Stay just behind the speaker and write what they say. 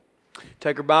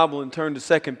Take your Bible and turn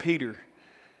to 2 Peter.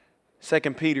 2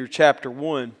 Peter chapter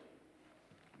 1.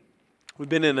 We've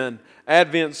been in an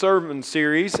Advent sermon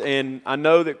series, and I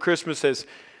know that Christmas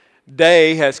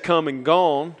Day has come and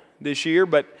gone this year,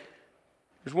 but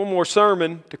there's one more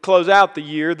sermon to close out the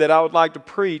year that I would like to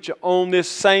preach on this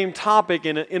same topic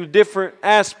in a different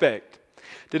aspect.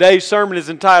 Today's sermon is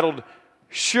entitled,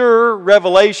 Sure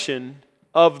Revelation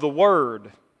of the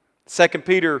Word. 2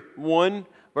 Peter 1,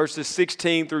 verses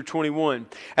 16 through 21.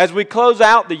 As we close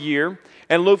out the year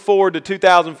and look forward to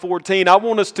 2014, I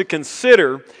want us to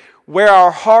consider where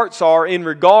our hearts are in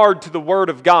regard to the Word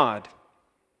of God.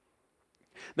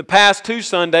 The past 2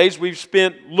 Sundays, we've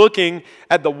spent looking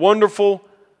at the wonderful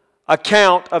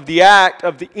account of the act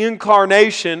of the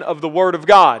incarnation of the Word of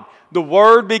God. The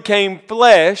Word became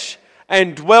flesh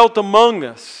and dwelt among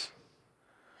us.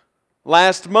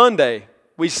 Last Monday,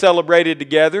 we celebrated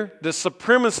together the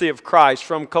supremacy of Christ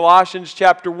from Colossians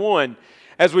chapter 1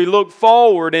 as we look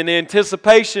forward in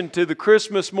anticipation to the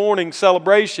Christmas morning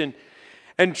celebration.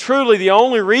 And truly the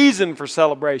only reason for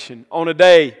celebration on a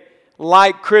day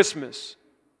like Christmas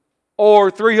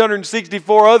or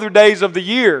 364 other days of the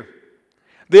year,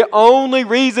 the only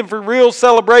reason for real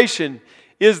celebration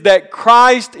is that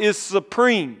Christ is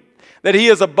supreme, that He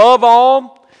is above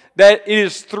all, that it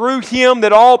is through Him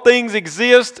that all things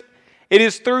exist. It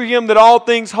is through Him that all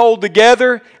things hold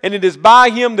together, and it is by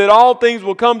Him that all things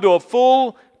will come to a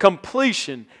full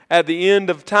completion at the end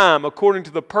of time, according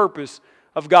to the purpose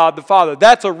of God the Father.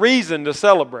 That's a reason to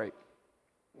celebrate.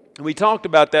 We talked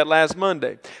about that last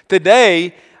Monday.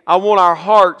 Today, I want our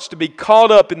hearts to be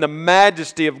caught up in the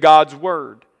majesty of God's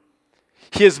Word.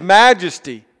 His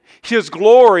majesty, His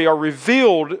glory are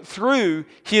revealed through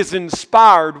His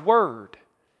inspired Word.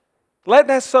 Let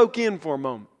that soak in for a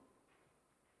moment.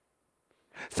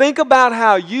 Think about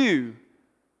how you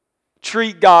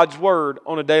treat God's Word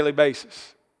on a daily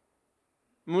basis.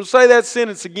 I'm going to say that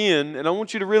sentence again, and I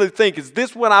want you to really think, is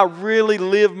this when I really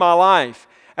live my life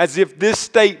as if this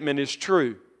statement is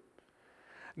true?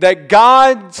 That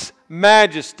God's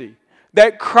majesty,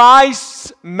 that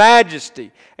Christ's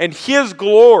majesty and His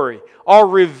glory are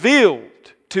revealed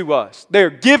to us. They're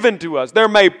given to us. They're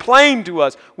made plain to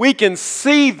us. We can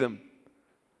see them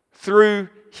through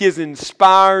His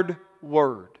inspired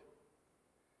Word.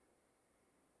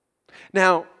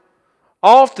 Now,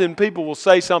 often people will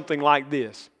say something like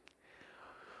this.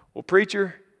 Well,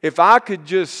 preacher, if I could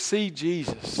just see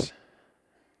Jesus,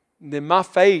 then my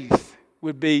faith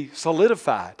would be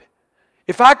solidified.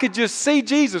 If I could just see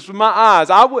Jesus with my eyes,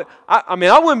 I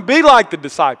wouldn't be like the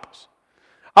disciples.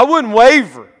 I wouldn't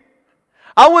waver.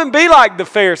 I wouldn't be like the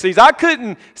Pharisees. I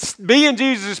couldn't be in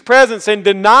Jesus' presence and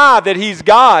deny that He's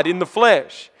God in the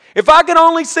flesh. If I could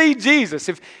only see Jesus,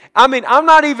 I'm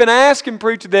not even asking,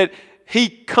 preacher, that He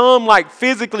come like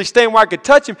physically stand where I could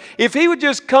touch Him. If He would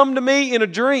just come to me in a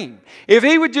dream, if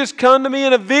He would just come to me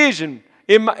in a vision,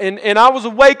 and I was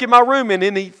awake in my room, and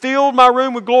then He filled my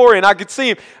room with glory, and I could see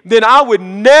Him, then I would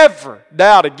never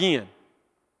doubt again.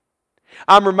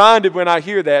 I'm reminded when I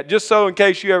hear that, just so in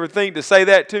case you ever think to say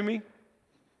that to me,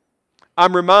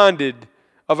 I'm reminded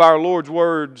of our Lord's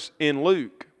words in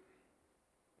Luke.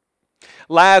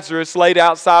 Lazarus laid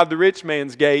outside the rich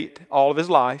man's gate all of his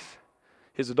life,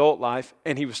 his adult life,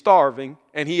 and he was starving,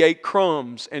 and he ate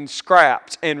crumbs and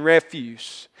scraps and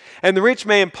refuse. And the rich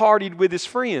man partied with his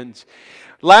friends.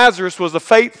 Lazarus was a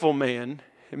faithful man.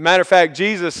 As a matter of fact,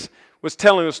 Jesus was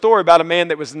telling a story about a man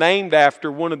that was named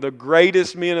after one of the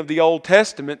greatest men of the Old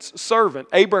Testament's servant,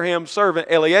 Abraham's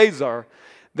servant Eliezer.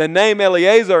 The name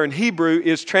Eliezer in Hebrew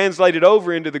is translated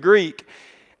over into the Greek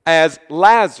as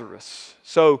Lazarus.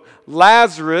 So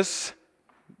Lazarus,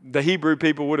 the Hebrew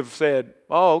people would have said,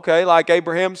 oh, okay, like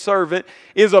Abraham's servant,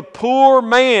 is a poor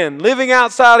man living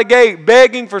outside a gate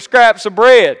begging for scraps of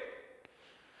bread.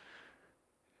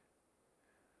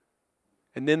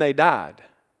 And then they died.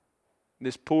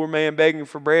 This poor man begging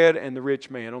for bread and the rich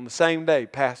man on the same day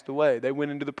passed away. They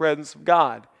went into the presence of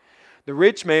God. The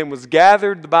rich man was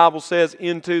gathered, the Bible says,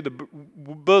 into the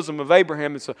bosom of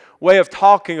Abraham. It's a way of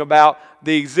talking about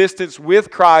the existence with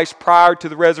Christ prior to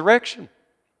the resurrection.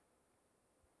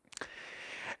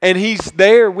 And he's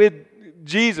there with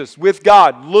Jesus, with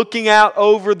God, looking out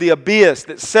over the abyss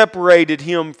that separated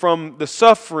him from the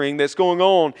suffering that's going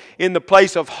on in the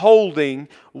place of holding,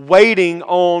 waiting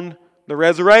on the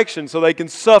resurrection so they can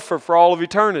suffer for all of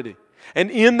eternity.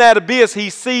 And in that abyss, he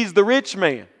sees the rich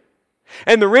man.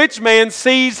 And the rich man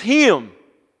sees him.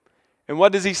 And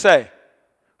what does he say?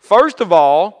 First of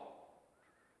all,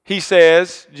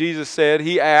 Jesus said,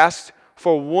 he asked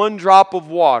for one drop of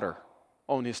water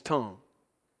on his tongue.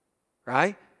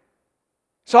 Right?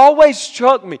 It's always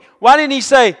struck me. Why didn't he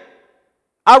say,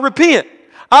 I repent.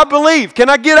 I believe. Can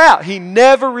I get out? He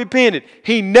never repented.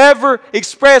 He never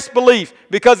expressed belief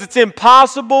because it's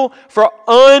impossible for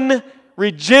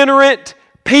unregenerate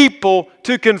people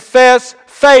to confess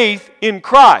faith in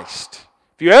Christ.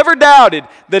 If you ever doubted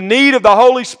the need of the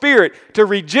Holy Spirit to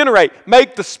regenerate,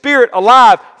 make the Spirit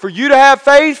alive, for you to have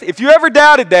faith, if you ever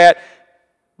doubted that,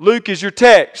 Luke is your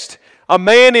text. A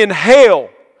man in hell,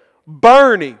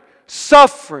 burning,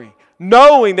 suffering,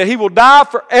 knowing that he will die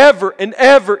forever and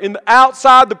ever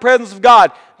outside the presence of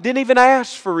God, didn't even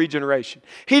ask for regeneration.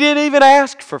 He didn't even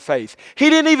ask for faith.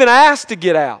 He didn't even ask to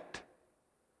get out.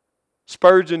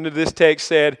 Spurgeon to this text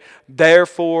said,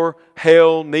 "Therefore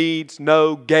hell needs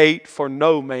no gate, for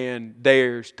no man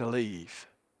dares to leave."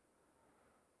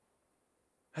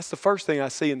 That's the first thing I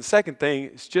see. And the second thing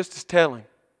is just as telling.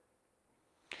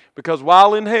 Because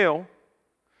while in hell,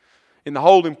 in the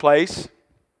holding place,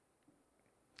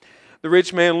 the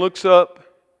rich man looks up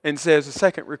and says a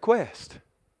second request.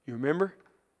 You remember?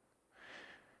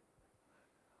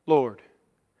 "Lord,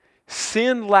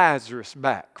 send Lazarus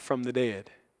back from the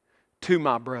dead to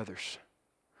my brothers,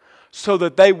 so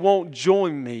that they won't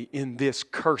join me in this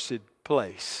cursed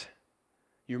place."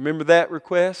 You remember that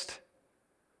request?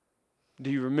 Do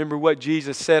you remember what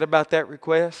Jesus said about that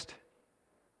request?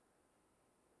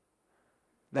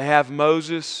 They have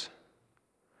Moses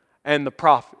and the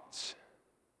prophets.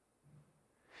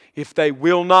 If they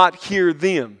will not hear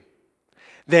them,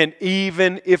 then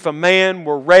even if a man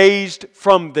were raised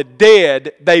from the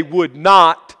dead, they would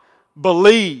not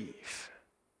believe.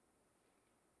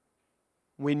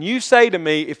 When you say to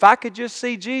me, if I could just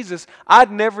see Jesus,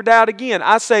 I'd never doubt again.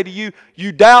 I say to you,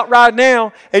 you doubt right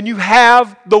now and you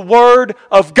have the Word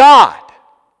of God.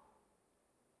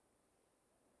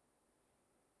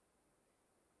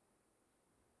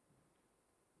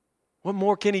 What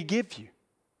more can He give you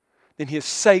than His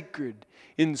sacred,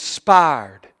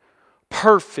 inspired,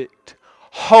 perfect,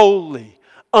 holy,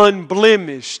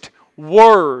 unblemished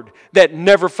Word that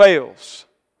never fails,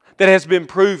 that has been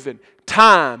proven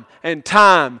time and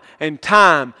time and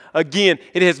time again.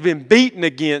 It has been beaten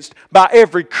against by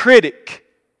every critic,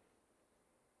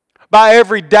 by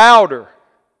every doubter,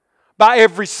 by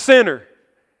every sinner,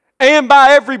 and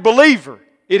by every believer.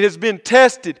 It has been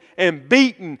tested and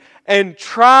beaten and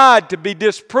tried to be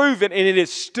disproven, and it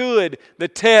has stood the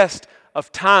test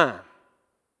of time.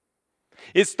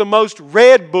 It's the most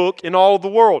read book in all of the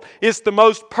world. It's the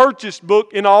most purchased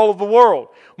book in all of the world.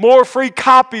 More free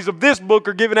copies of this book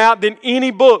are given out than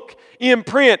any book in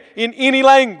print in any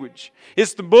language.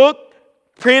 It's the book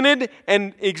printed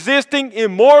and existing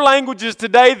in more languages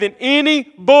today than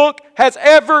any book has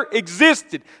ever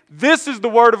existed. This is the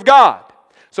Word of God.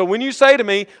 So when you say to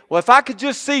me, well, if I could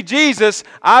just see Jesus,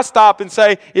 I stop and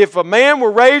say, if a man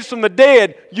were raised from the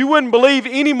dead, you wouldn't believe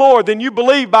any more than you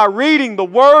believe by reading the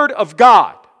Word of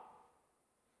God.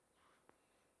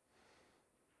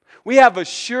 We have a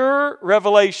sure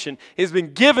revelation has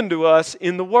been given to us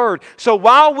in the Word. So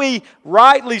while we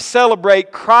rightly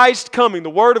celebrate Christ coming, the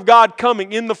Word of God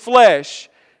coming in the flesh,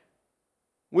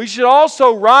 we should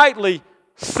also rightly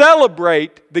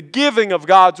celebrate the giving of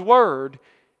God's Word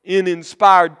in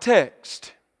inspired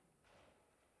text.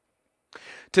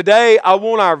 Today, I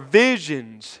want our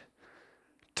visions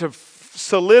to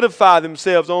solidify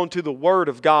themselves onto the Word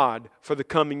of God for the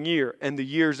coming year and the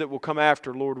years that will come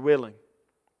after, Lord willing.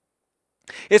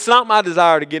 It's not my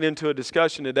desire to get into a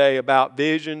discussion today about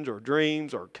visions or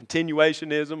dreams or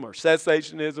continuationism or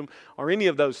cessationism or any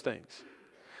of those things.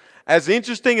 As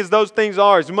interesting as those things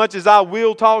are, as much as I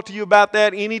will talk to you about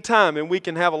that anytime, and we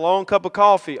can have a long cup of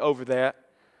coffee over that,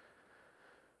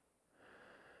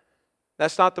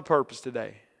 that's not the purpose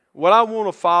today. What I want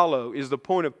to follow is the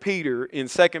point of Peter in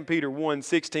 2 Peter 1,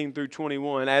 16 through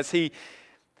 21, as he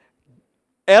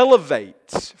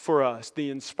elevates for us the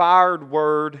inspired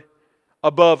Word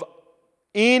above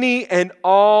any and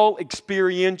all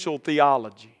experiential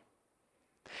theology.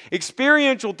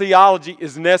 Experiential theology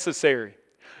is necessary.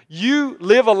 You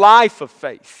live a life of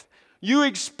faith. You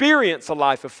experience a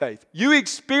life of faith. You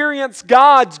experience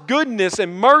God's goodness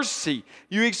and mercy.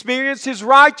 You experience His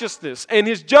righteousness and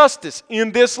His justice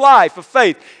in this life of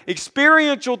faith.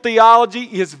 Experiential theology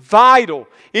is vital.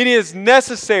 It is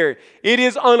necessary. It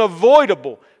is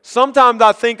unavoidable. Sometimes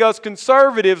I think us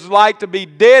conservatives like to be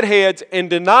deadheads and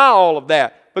deny all of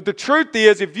that. But the truth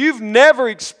is, if you've never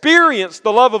experienced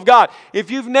the love of God, if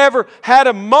you've never had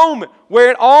a moment where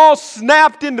it all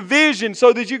snapped into vision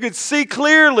so that you could see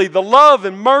clearly the love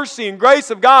and mercy and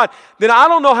grace of God, then I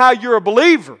don't know how you're a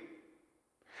believer.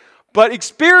 But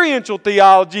experiential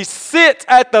theology sits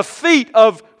at the feet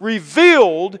of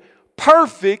revealed,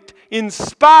 perfect,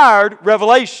 inspired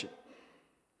revelation.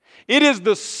 It is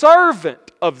the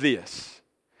servant of this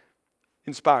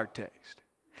inspired text.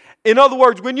 In other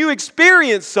words, when you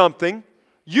experience something,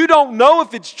 you don't know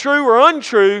if it's true or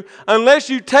untrue unless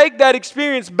you take that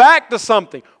experience back to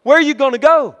something. Where are you going to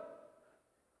go?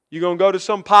 You going to go to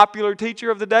some popular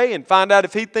teacher of the day and find out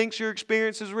if he thinks your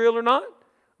experience is real or not?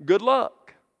 Good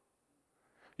luck.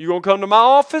 You going to come to my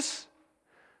office?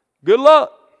 Good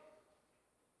luck.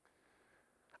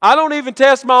 I don't even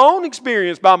test my own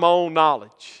experience by my own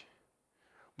knowledge.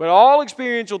 But all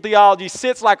experiential theology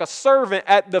sits like a servant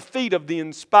at the feet of the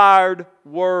inspired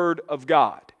Word of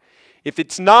God. If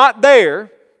it's not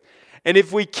there, and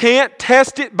if we can't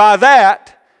test it by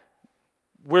that,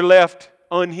 we're left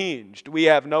unhinged. We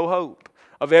have no hope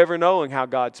of ever knowing how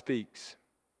God speaks.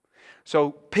 So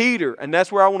Peter, and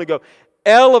that's where I want to go,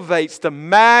 elevates the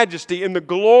majesty and the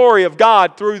glory of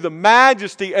God through the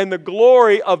majesty and the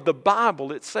glory of the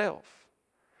Bible itself.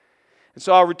 And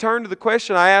so I'll return to the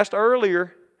question I asked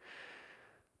earlier.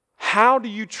 How do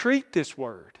you treat this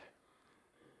Word?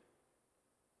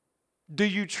 Do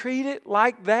you treat it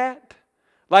like that?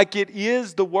 Like it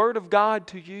is the Word of God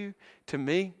to you, to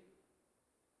me?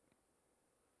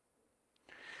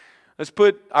 Let's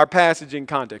put our passage in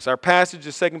context. Our passage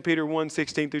is 2 Peter 1,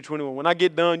 16 through 21. When I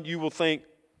get done, you will think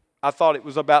I thought it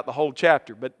was about the whole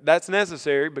chapter. But that's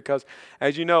necessary because,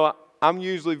 as you know, I'm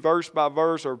usually verse by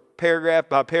verse or paragraph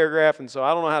by paragraph, and so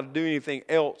I don't know how to do anything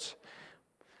else.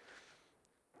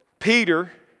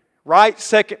 Peter writes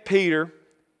 2 Peter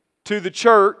to the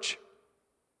church.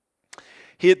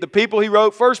 The people he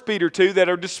wrote 1 Peter to that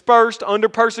are dispersed under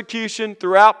persecution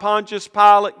throughout Pontus,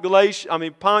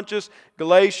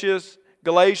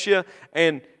 Galatia,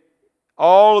 and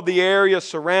all of the area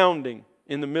surrounding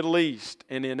in the Middle East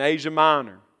and in Asia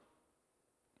Minor.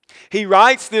 He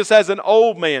writes this as an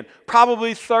old man,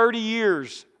 probably 30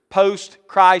 years post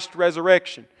Christ's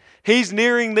resurrection. He's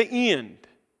nearing the end.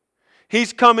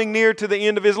 He's coming near to the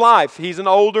end of his life. He's an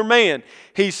older man.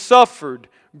 He's suffered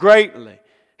greatly.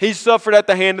 He suffered at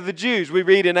the hand of the Jews. We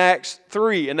read in Acts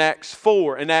 3, in Acts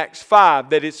 4, in Acts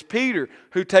 5 that it's Peter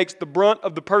who takes the brunt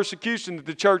of the persecution that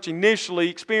the church initially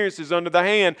experiences under the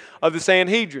hand of the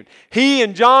Sanhedrin. He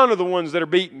and John are the ones that are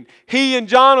beaten. He and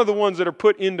John are the ones that are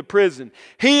put into prison.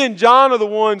 He and John are the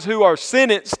ones who are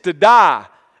sentenced to die,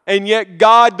 and yet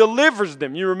God delivers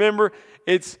them. You remember,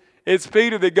 it's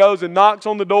Peter that goes and knocks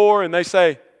on the door, and they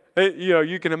say,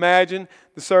 you can imagine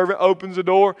the servant opens the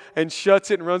door and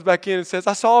shuts it and runs back in and says,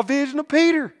 I saw a vision of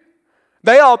Peter.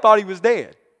 They all thought he was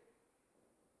dead.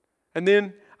 And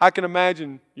then I can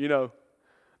imagine, the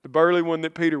burly one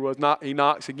that Peter was, he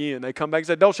knocks again. They come back and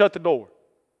say, don't shut the door.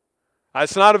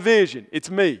 It's not a vision.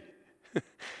 It's me.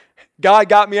 God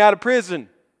got me out of prison.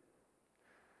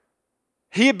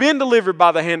 He had been delivered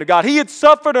by the hand of God. He had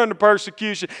suffered under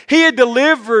persecution. He had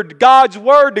delivered God's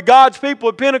word to God's people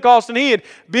at Pentecost, and he had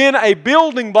been a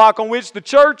building block on which the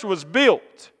church was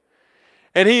built.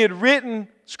 And he had written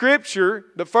Scripture,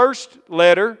 the first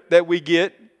letter that we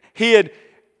get. He had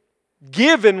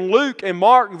given Luke and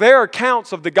Mark their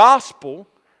accounts of the gospel.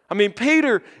 I mean,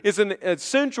 Peter is a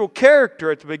central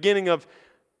character at the beginning of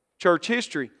church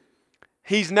history.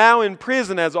 He's now in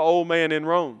prison as an old man in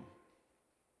Rome.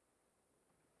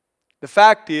 The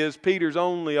fact is, Peter's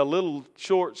only a little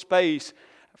short space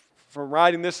from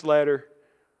writing this letter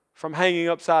from hanging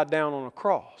upside down on a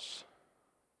cross.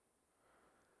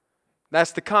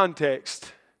 That's the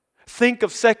context. Think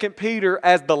of 2 Peter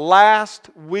as the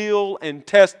last will and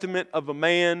testament of a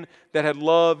man that had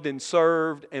loved and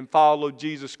served and followed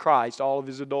Jesus Christ all of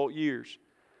his adult years.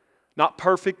 Not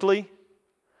perfectly,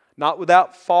 not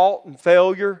without fault and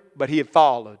failure, but he had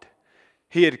followed.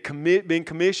 He had been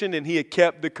commissioned and he had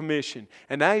kept the commission.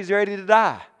 And now he's ready to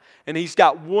die. And he's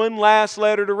got one last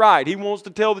letter to write. He wants to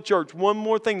tell the church one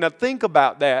more thing. Now think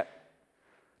about that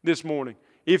this morning.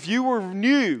 If you were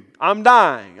new, I'm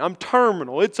dying, I'm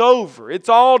terminal, it's over, it's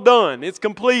all done, it's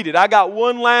completed. I got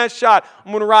one last shot.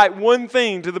 I'm going to write one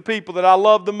thing to the people that I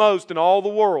love the most in all the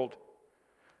world.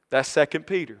 That's 2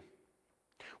 Peter.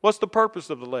 What's the purpose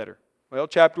of the letter? Well,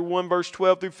 chapter 1, verse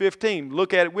 12 through 15.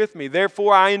 Look at it with me.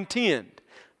 Therefore I intend,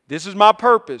 this is my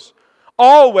purpose,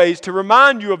 always to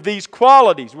remind you of these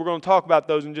qualities. We're going to talk about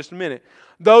those in just a minute.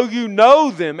 Though you know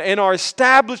them and are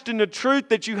established in the truth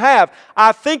that you have,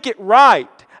 I think it right,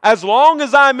 as long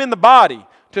as I'm in the body,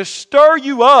 to stir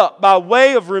you up by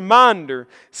way of reminder,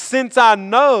 since I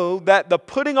know that the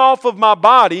putting off of my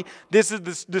body, this is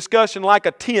this discussion like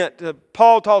a tent.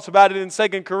 Paul talks about it in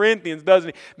 2 Corinthians,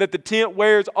 doesn't he? That the tent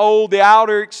wears old, the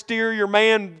outer exterior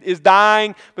man is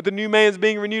dying, but the new man is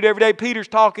being renewed every day. Peter's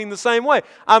talking the same way.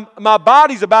 My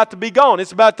body's about to be gone.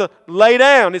 It's about to lay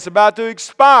down. It's about to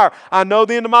expire. I know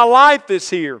the end of my life is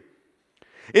here.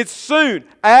 It's soon,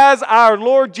 as our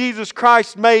Lord Jesus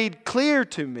Christ made clear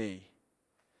to me.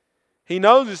 He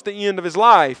knows it's the end of His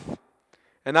life.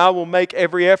 And I will make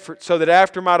every effort so that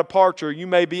after my departure you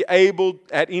may be able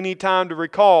at any time to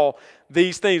recall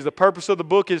these things. The purpose of the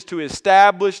book is to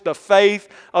establish the faith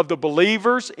of the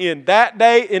believers in that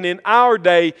day and in our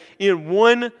day in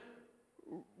one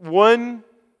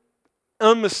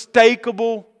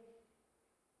unmistakable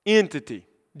entity,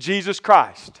 Jesus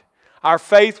Christ. Our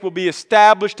faith will be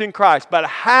established in Christ. But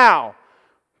how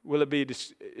will it be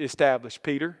established,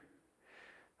 Peter?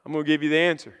 I'm going to give you the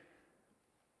answer.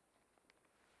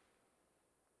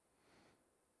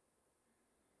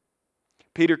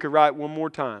 Peter could write one more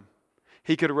time.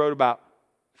 He could have wrote about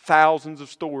thousands of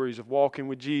stories of walking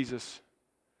with Jesus.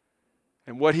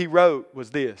 And what he wrote was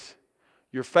this: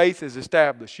 your faith is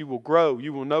established. You will grow.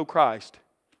 You will know Christ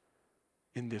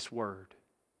in this Word.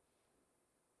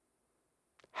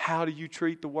 How do you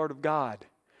treat the Word of God?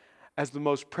 As the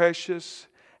most precious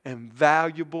and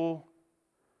valuable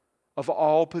of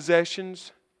all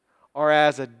possessions, or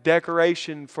as a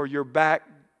decoration for your back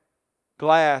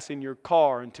glass in your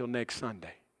car until next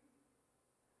Sunday?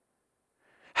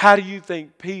 How do you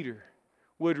think Peter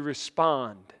would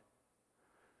respond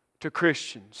to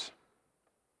Christians?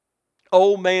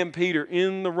 Old man Peter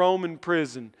in the Roman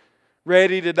prison,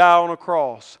 ready to die on a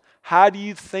cross. How do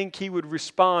you think he would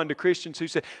respond to Christians who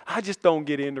say, I just don't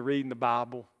get into reading the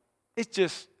Bible. It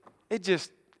just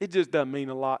doesn't mean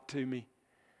a lot to me.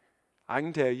 I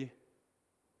can tell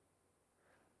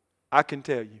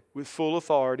you with full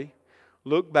authority.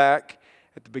 Look back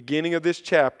at the beginning of this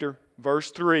chapter,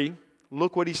 verse 3.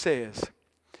 Look what he says.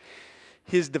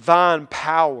 His divine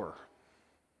power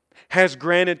has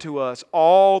granted to us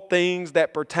all things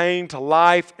that pertain to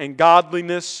life and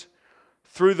godliness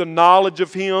through the knowledge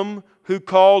of Him who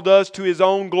called us to His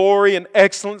own glory and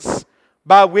excellence,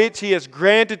 by which He has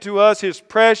granted to us His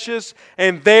precious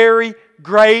and very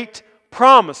great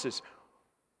promises.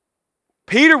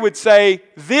 Peter would say,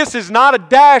 this is not a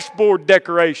dashboard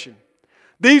decoration.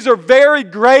 These are very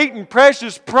great and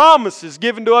precious promises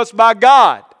given to us by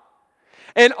God.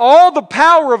 And all the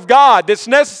power of God that's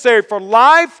necessary for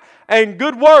life and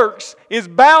good works is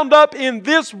bound up in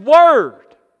this Word.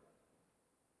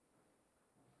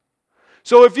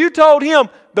 So if you told him,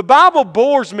 the Bible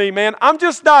bores me, man, I'm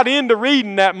just not into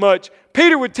reading that much,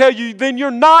 Peter would tell you, then you're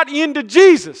not into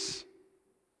Jesus.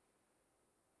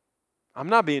 I'm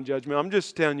not being judgmental. I'm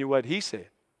just telling you what he said.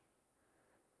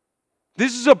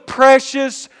 This is a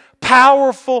precious,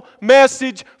 powerful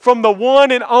message from the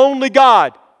one and only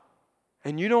God.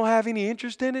 And you don't have any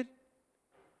interest in it?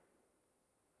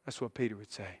 That's what Peter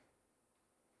would say.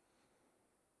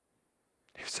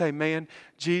 He would say, man,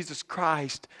 Jesus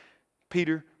Christ,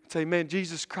 Peter would say, man,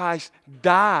 Jesus Christ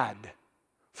died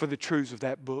for the truths of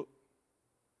that book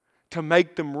to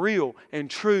make them real and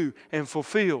true and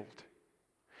fulfilled.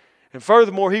 And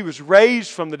furthermore, He was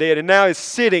raised from the dead and now is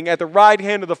sitting at the right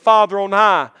hand of the Father on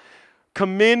high,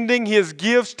 commending His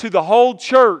gifts to the whole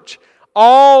church,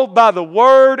 all by the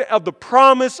word of the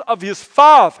promise of His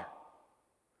Father.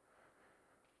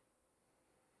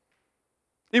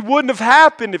 It wouldn't have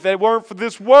happened if it weren't for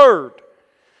this word.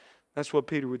 That's what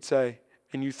Peter would say.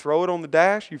 And you throw it on the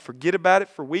dash, you forget about it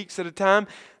for weeks at a time.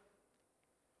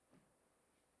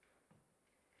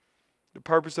 The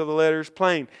purpose of the letter is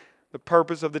plain. The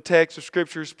purpose of the text of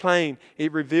Scripture is plain.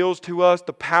 It reveals to us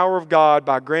the power of God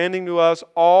by granting to us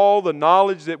all the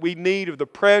knowledge that we need of the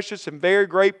precious and very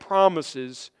great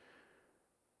promises.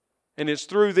 And it's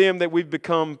through them that we've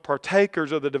become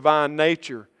partakers of the divine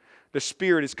nature. The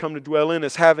Spirit has come to dwell in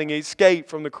us, having escaped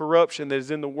from the corruption that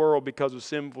is in the world because of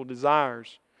sinful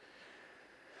desires.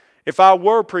 If I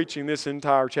were preaching this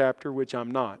entire chapter, which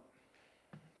I'm not,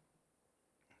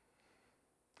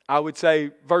 I would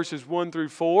say verses 1 through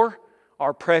 4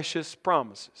 are precious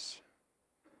promises.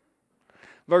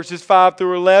 Verses 5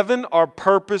 through 11 are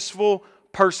purposeful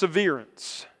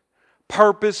perseverance.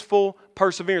 Purposeful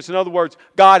perseverance. In other words,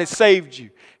 God has saved you.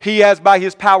 He has by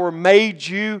His power made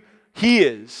you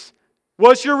His.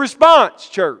 What's your response,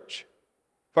 church?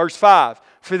 Verse 5.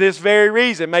 For this very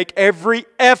reason, make every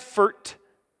effort.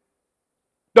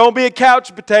 Don't be a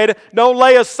couch potato. Don't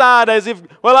lay aside as if,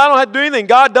 well, I don't have to do anything.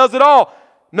 God does it all.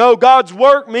 No, God's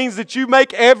work means that you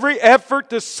make every effort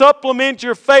to supplement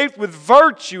your faith with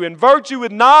virtue, and virtue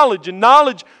with knowledge, and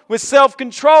knowledge with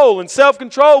self-control, and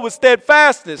self-control with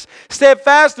steadfastness,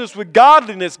 steadfastness with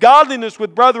godliness, godliness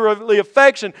with brotherly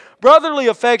affection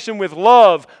with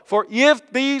love. For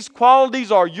if these qualities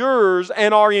are yours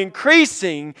and are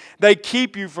increasing, they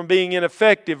keep you from being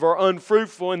ineffective or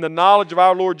unfruitful in the knowledge of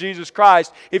our Lord Jesus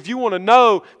Christ. If you want to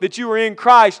know that you are in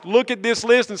Christ, look at this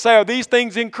list and say, are these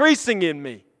things increasing in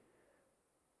me?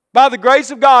 By the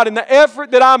grace of God and the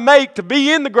effort that I make to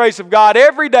be in the grace of God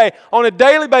every day on a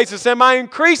daily basis, am I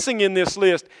increasing in this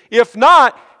list? If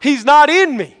not, He's not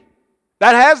in me.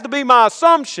 That has to be my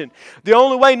assumption. The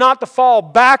only way not to fall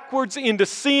backwards into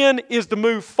sin is to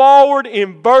move forward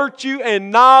in virtue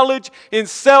and knowledge, in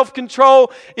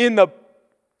self-control, in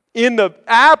the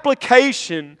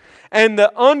application and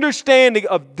the understanding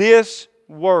of this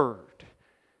Word,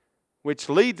 which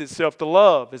leads itself to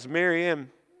love, as Mary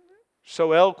Ann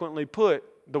so eloquently put.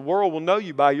 The world will know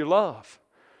you by your love.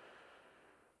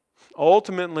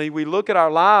 Ultimately, we look at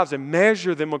our lives and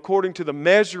measure them according to the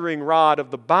measuring rod of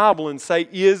the Bible and say,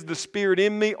 is the Spirit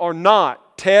in me or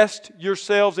not? Test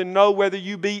yourselves and know whether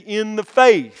you be in the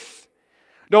faith.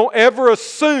 Don't ever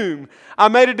assume, I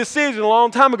made a decision a long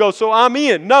time ago, so I'm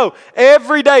in. No,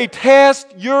 every day test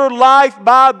your life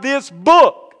by this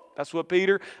book. That's what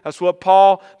Peter, that's what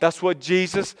Paul, that's what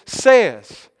Jesus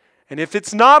says. And if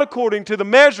it's not according to the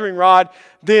measuring rod,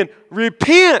 then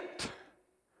repent.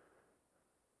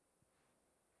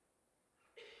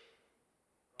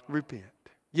 Repent.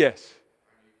 Yes.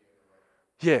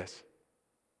 Yes.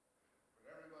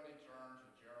 Everybody turn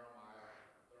to Jeremiah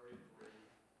 33,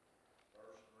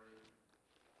 verse 3.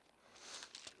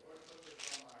 The Lord put this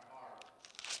on my heart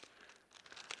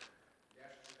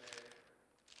yesterday.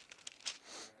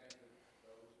 I think it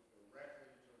goes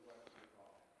directly to what we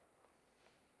call.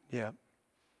 Yeah.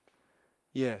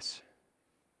 Yes.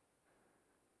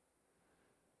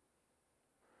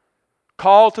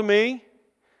 Call to me,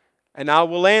 and I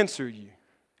will answer you,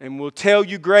 and will tell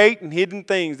you great and hidden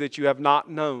things that you have not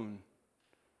known.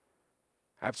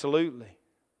 Absolutely.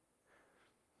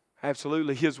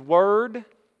 Absolutely. His Word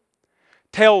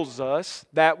tells us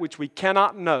that which we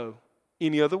cannot know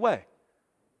any other way.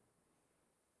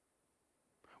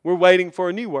 We're waiting for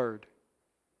a new Word.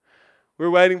 We're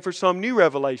waiting for some new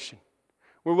revelation.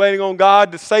 We're waiting on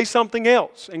God to say something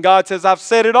else. And God says, I've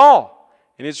said it all.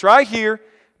 And it's right here.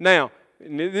 Now,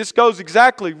 this goes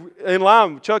exactly in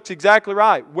line. Chuck's exactly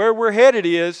right. Where we're headed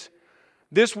is,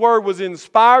 this Word was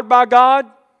inspired by God.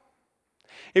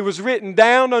 It was written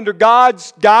down under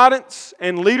God's guidance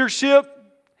and leadership.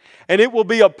 And it will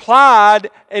be applied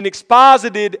and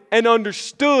exposited and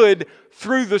understood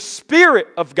through the Spirit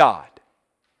of God.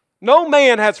 No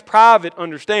man has private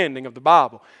understanding of the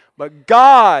Bible, but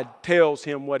God tells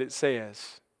him what it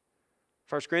says.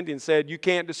 1 Corinthians said you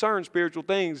can't discern spiritual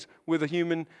things with a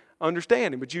human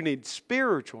understanding, but you need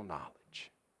spiritual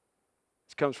knowledge.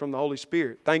 This comes from the Holy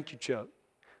Spirit. Thank you, Chuck.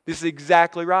 This is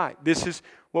exactly right. This is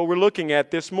what we're looking at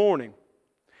this morning.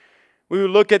 We will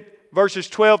look at verses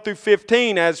 12 through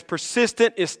 15 as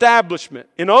persistent establishment.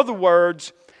 In other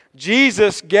words,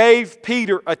 Jesus gave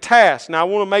Peter a task. Now I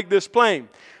want to make this plain.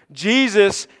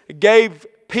 Jesus gave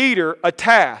Peter a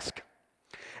task.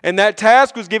 And that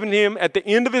task was given him at the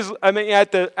end of his,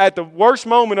 at the worst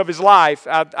moment of his life.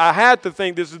 I had to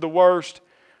think this is the worst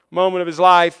moment of his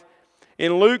life.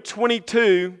 In Luke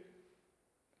 22,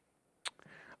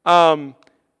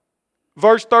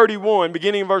 verse 31,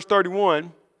 beginning in verse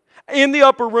 31, in the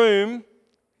upper room,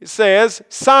 it says,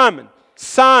 Simon,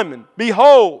 Simon,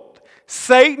 behold,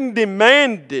 Satan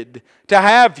demanded to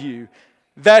have you,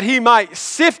 that he might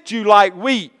sift you like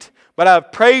wheat. But I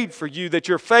have prayed for you that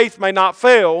your faith may not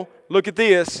fail. Look at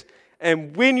this.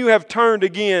 And when you have turned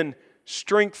again,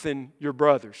 strengthen your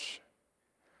brothers.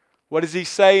 What does he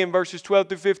say in verses 12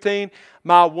 through 15?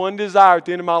 My one desire at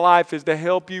the end of my life is to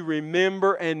help you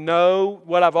remember and know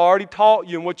what I've already taught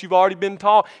you and what you've already been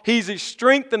taught. He's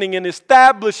strengthening and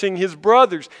establishing his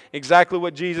brothers. Exactly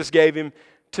what Jesus gave him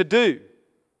to do.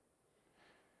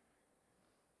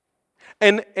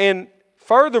 And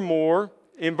furthermore,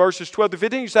 in verses 12 to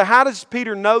 15, you say, how does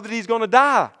Peter know that he's going to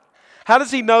die? How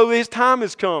does he know his time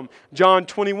has come? John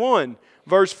 21,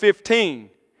 verse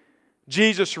 15.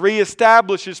 Jesus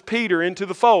reestablishes Peter into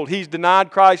the fold. He's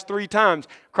denied Christ 3 times.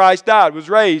 Christ died, was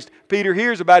raised. Peter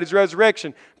hears about his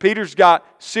resurrection. Peter's got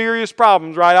serious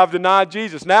problems, right? I've denied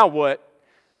Jesus. Now what?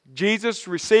 Jesus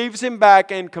receives him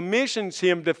back and commissions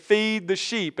him to feed the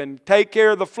sheep and take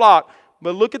care of the flock.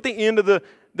 But look at the end of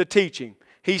the teaching.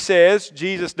 He says,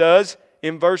 Jesus does,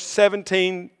 in verse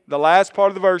 17, the last part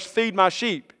of the verse, feed my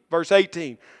sheep. Verse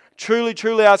 18, truly,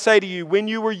 truly I say to you, when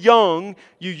you were young,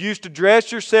 you used to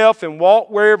dress yourself and walk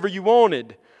wherever you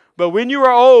wanted. But when you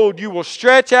are old, you will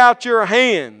stretch out your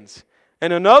hands,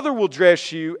 and another will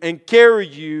dress you and carry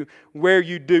you where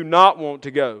you do not want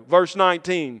to go. Verse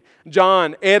 19,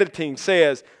 John, editing,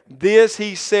 says, this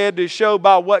he said to show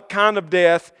by what kind of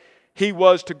death he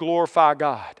was to glorify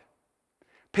God.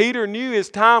 Peter knew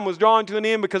his time was drawing to an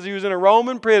end because he was in a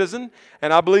Roman prison,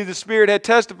 and I believe the Spirit had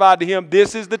testified to him,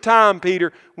 this is the time,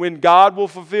 Peter, when God will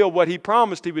fulfill what He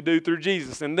promised He would do through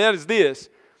Jesus. And that is this,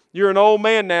 you're an old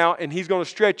man now, and He's going to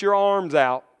stretch your arms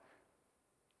out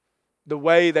the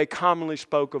way they commonly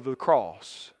spoke of the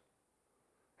cross.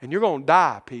 And you're going to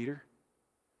die, Peter.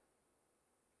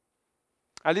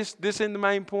 This isn't the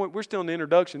main point. We're still in the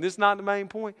introduction. This is not the main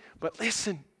point, but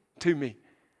listen to me.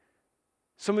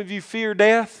 Some of you fear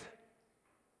death.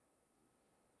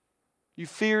 You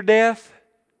fear death.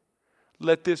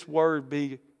 Let this word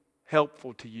be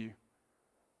helpful to you.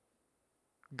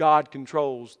 God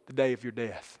controls the day of your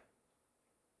death.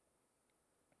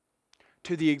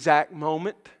 To the exact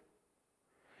moment,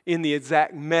 in the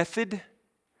exact method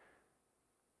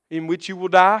in which you will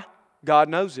die, God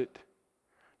knows it.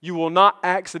 You will not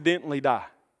accidentally die.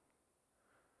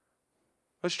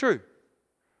 That's true.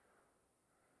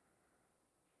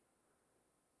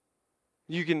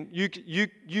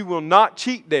 You will not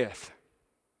cheat death,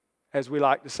 as we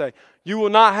like to say. You will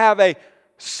not have a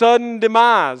sudden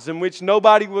demise in which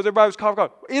everybody was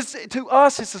caught. To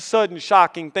us, it's a sudden,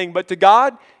 shocking thing, but to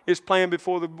God, it's planned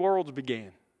before the worlds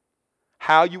began.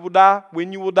 How you will die,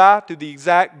 when you will die, to the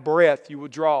exact breath you will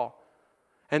draw,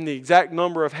 and the exact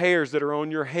number of hairs that are on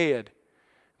your head.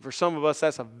 For some of us,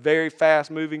 that's a very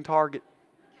fast-moving target.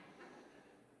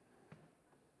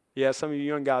 Yeah, some of you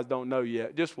young guys don't know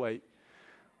yet. Just wait.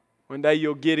 One day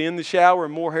you'll get in the shower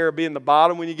and more hair will be in the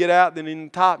bottom when you get out than in the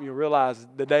top, and you'll realize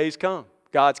the day's come.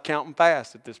 God's counting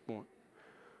fast at this point.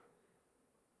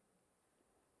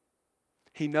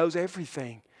 He knows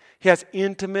everything. He has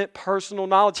intimate personal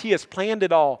knowledge. He has planned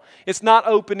it all. It's not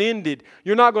open-ended.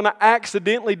 You're not going to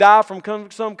accidentally die from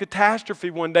some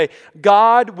catastrophe one day.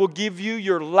 God will give you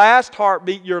your last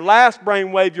heartbeat, your last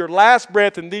brainwave, your last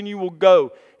breath, and then you will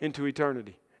go into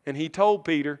eternity. And He told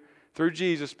Peter through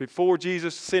Jesus, before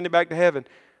Jesus sent Him back to heaven,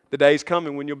 the day's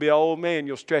coming when you'll be an old man,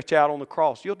 you'll stretch out on the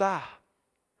cross. You'll die.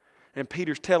 And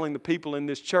Peter's telling the people in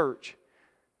this church,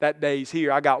 that day's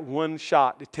here. I got one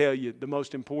shot to tell you the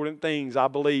most important things I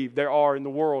believe there are in the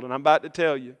world, and I'm about to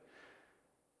tell you.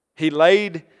 He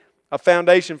laid a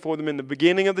foundation for them in the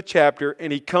beginning of the chapter,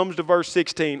 and he comes to verse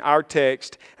 16, our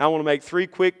text. I want to make 3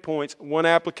 quick points, one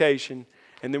application,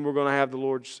 and then we're going to have the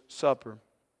Lord's Supper.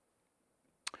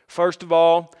 First of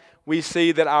all, we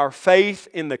see that our faith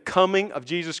in the coming of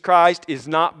Jesus Christ is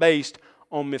not based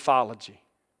on mythology.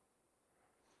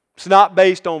 It's not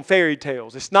based on fairy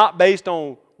tales. It's not based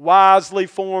on wisely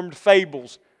formed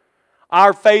fables.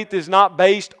 Our faith is not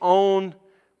based on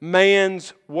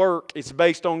man's work. It's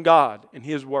based on God and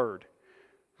His Word.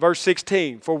 Verse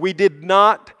 16, for we did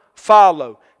not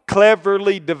follow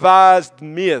cleverly devised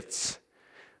myths,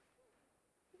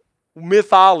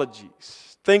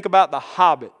 mythologies. Think about The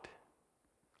Hobbit.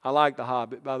 I like The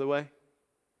Hobbit, by the way.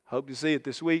 Hope to see it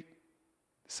this week.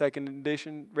 Second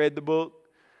edition, read the book.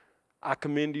 I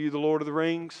commend to you The Lord of the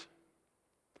Rings.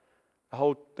 The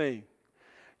whole thing.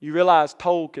 You realize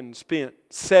Tolkien spent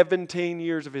 17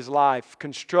 years of his life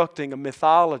constructing a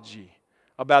mythology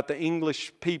about the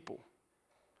English people.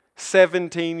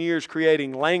 17 years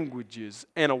creating languages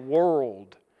and a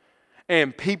world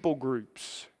and people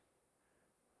groups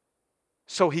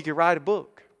so he could write a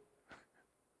book.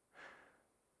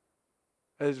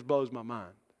 That just blows my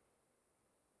mind.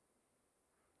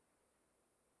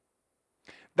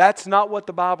 That's not what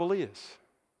the Bible is.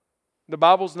 The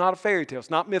Bible's not a fairy tale. It's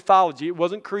not mythology. It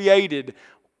wasn't created,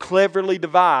 cleverly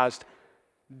devised.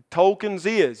 Tolkien's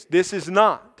is. This is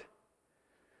not.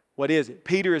 What is it?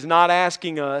 Peter is not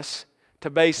asking us to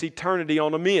base eternity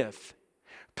on a myth.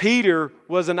 Peter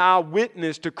was an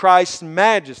eyewitness to Christ's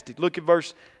majesty. Look at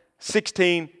verse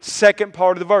 16, second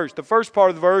part of the verse. The first part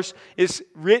of the verse is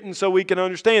written so we can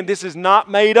understand this is not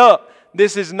made up.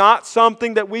 This is not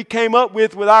something that we came up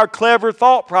with our clever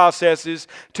thought processes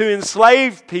to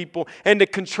enslave people and to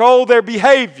control their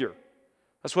behavior.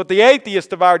 That's what the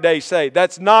atheists of our day say.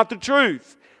 That's not the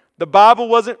truth. The Bible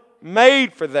wasn't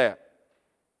made for that.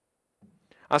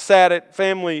 I sat at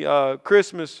family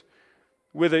Christmas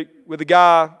with a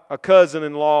guy, a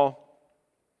cousin-in-law,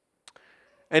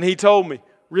 and he told me,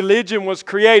 religion was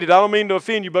created. I don't mean to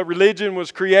offend you, but religion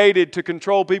was created to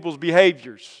control people's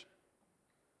behaviors.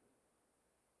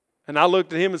 And I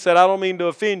looked at him and said, I don't mean to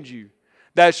offend you.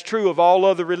 That's true of all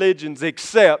other religions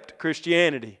except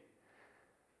Christianity.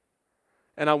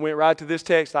 And I went right to this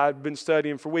text I had been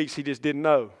studying for weeks. He just didn't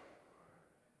know.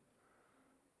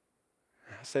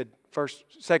 I said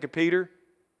 2 Peter,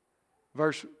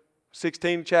 verse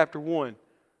 16, chapter 1.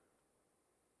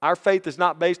 Our faith is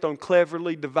not based on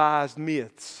cleverly devised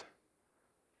myths.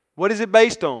 What is it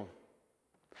based on?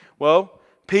 Well,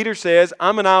 Peter says,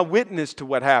 I'm an eyewitness to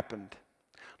what happened.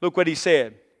 Look what he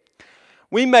said.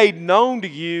 We made known to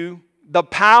you the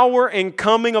power and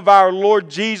coming of our Lord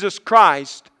Jesus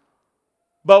Christ,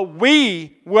 but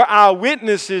we were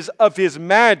eyewitnesses of His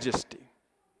majesty.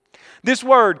 This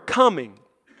word coming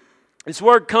is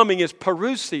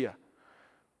parousia.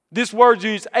 This word's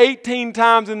used 18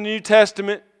 times in the New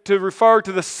Testament to refer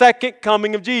to the second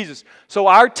coming of Jesus. So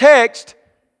our text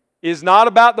is not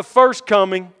about the first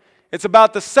coming, it's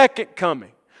about the second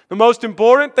coming. The most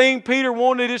important thing Peter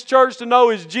wanted his church to know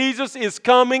is Jesus is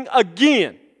coming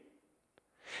again.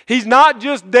 He's not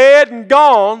just dead and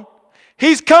gone,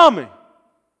 He's coming.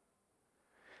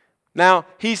 Now,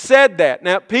 he said that.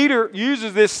 Now, Peter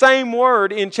uses this same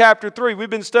word in chapter 3. We've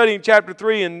been studying chapter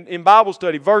 3 in Bible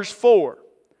study, verse 4.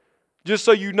 Just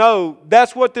so you know,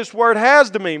 that's what this word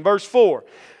has to mean. Verse 4,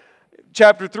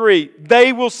 chapter 3.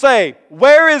 They will say,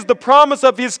 where is the promise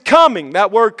of His coming?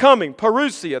 That word coming,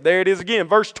 parousia. There it is again.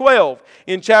 Verse 12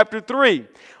 in chapter 3.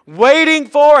 Waiting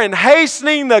for and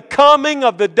hastening the coming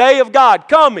of the day of God.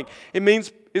 Coming.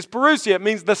 It's parousia. It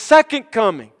means the second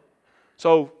coming.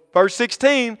 So, verse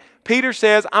 16, Peter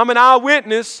says, I'm an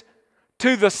eyewitness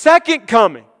to the second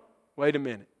coming. Wait a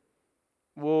minute.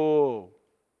 Whoa.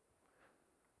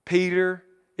 Peter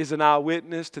is an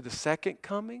eyewitness to the second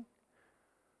coming?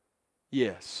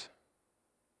 Yes.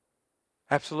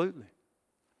 Absolutely.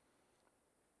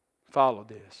 Follow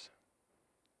this.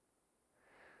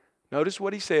 Notice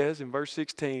what he says in verse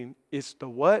 16. It's the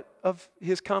what of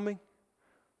His coming?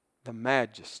 The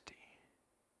majesty.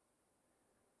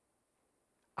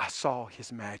 I saw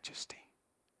His majesty.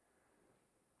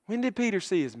 When did Peter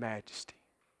see His majesty?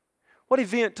 What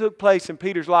event took place in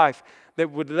Peter's life that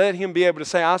would let him be able to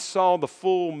say, I saw the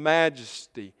full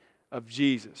majesty of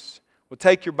Jesus? Well,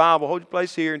 take your Bible, hold your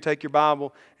place here and take your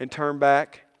Bible and turn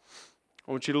back.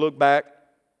 I want you to look back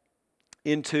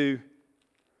into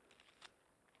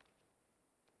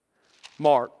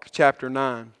Mark chapter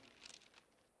 9.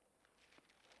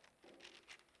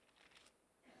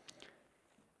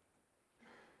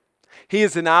 He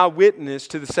is an eyewitness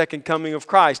to the second coming of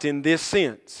Christ in this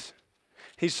sense.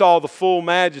 He saw the full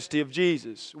majesty of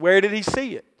Jesus. Where did he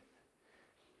see it?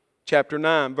 Chapter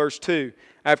 9, verse 2.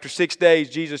 After 6 days,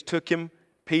 Jesus took him,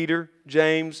 Peter,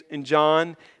 James, and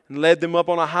John, and led them up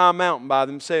on a high mountain by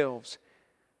themselves.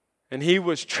 And He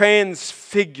was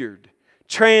transfigured,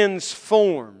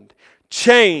 transformed,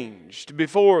 changed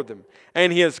before them.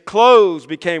 And His clothes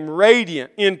became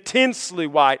radiant, intensely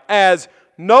white, as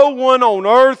no one on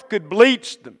earth could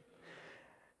bleach them.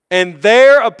 And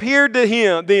there appeared to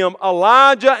them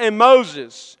Elijah and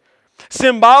Moses,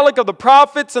 symbolic of the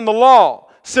prophets and the law,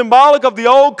 symbolic of the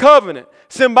old covenant,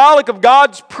 symbolic of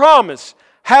God's promise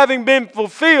having been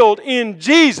fulfilled in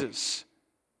Jesus.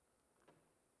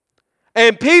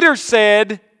 And Peter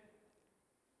said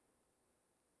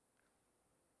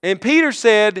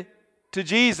to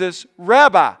Jesus,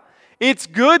 Rabbi, it's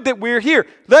good that we're here.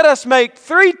 Let us make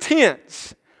 3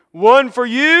 tents. One for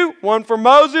you, one for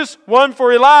Moses, one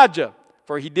for Elijah.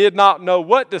 For he did not know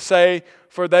what to say,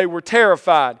 for they were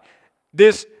terrified.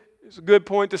 This is a good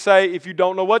point to say. If you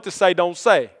don't know what to say, don't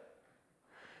say.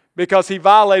 Because he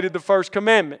violated the first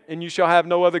commandment, and you shall have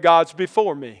no other gods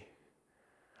before me.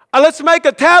 Let's make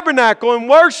a tabernacle and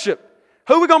worship.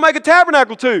 Who are we going to make a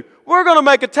tabernacle to? We're going to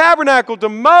make a tabernacle to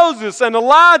Moses and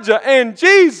Elijah and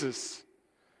Jesus.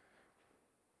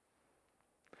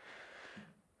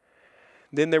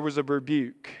 Then there was a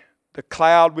rebuke. The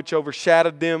cloud which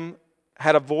overshadowed them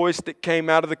had a voice that came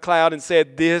out of the cloud and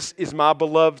said, this is my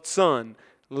beloved Son.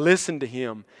 Listen to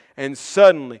Him. And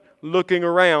suddenly, looking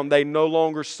around, they no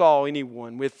longer saw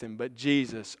anyone with them but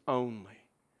Jesus only.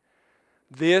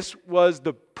 This was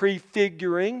the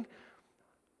prefiguring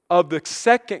of the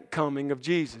second coming of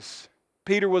Jesus.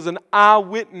 Peter was an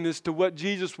eyewitness to what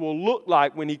Jesus will look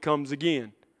like when He comes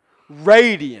again.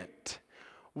 Radiant,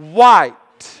 white.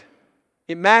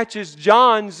 It matches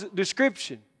John's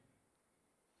description.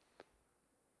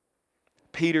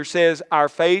 Peter says our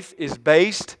faith is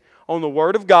based on the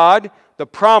Word of God, the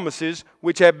promises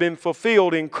which have been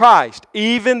fulfilled in Christ.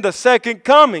 Even the second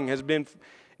coming has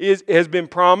been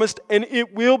promised, and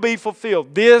it will be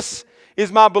fulfilled. This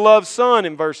is my beloved Son,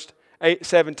 in verse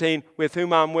 17, with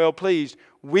whom I am well pleased.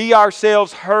 We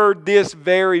ourselves heard this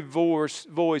very voice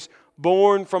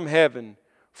born from heaven,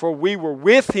 for we were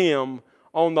with Him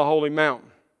on the holy mountain.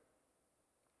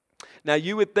 Now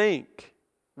you would think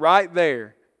right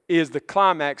there is the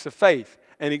climax of faith.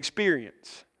 and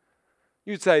experience.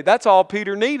 You'd say, that's all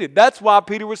Peter needed. That's why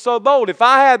Peter was so bold. If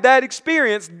I had that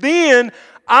experience, then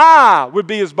I would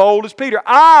be as bold as Peter.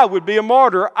 I would be a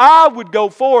martyr. I would go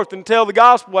forth and tell the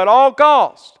gospel at all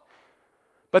costs.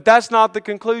 But that's not the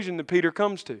conclusion that Peter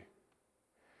comes to.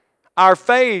 Our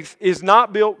faith is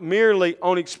not built merely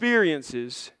on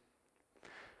experiences,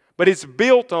 but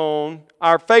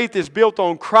our faith is built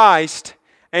on Christ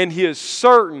and His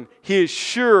certain, His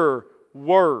sure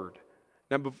word.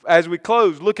 Now, as we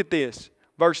close, look at this.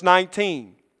 Verse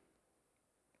 19.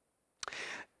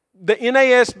 The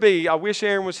NASB, I wish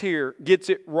Aaron was here, gets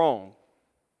it wrong.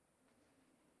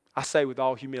 I say with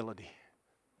all humility.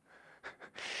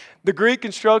 The Greek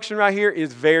construction right here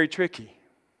is very tricky.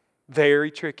 Very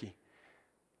tricky.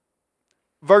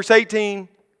 Verse 18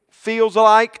 feels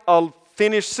like a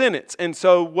finished sentence. And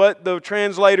so what the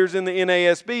translators in the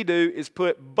NASB do is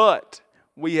put, but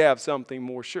we have something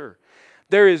more sure.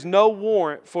 There is no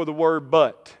warrant for the word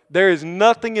but. There is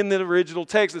nothing in the original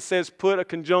text that says put a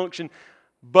conjunction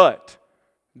but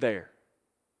there.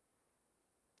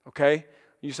 Okay?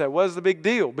 You say, what is the big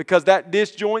deal? Because that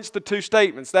disjoints the two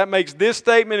statements. That makes this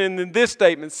statement and then this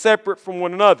statement separate from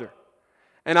one another.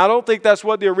 And I don't think that's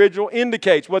what the original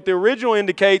indicates. What the original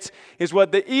indicates is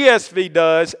what the ESV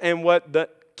does and what the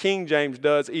King James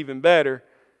does even better.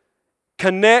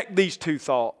 Connect these two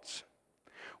thoughts.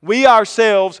 We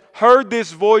ourselves heard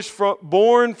this voice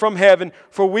born from heaven,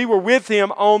 for we were with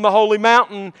Him on the holy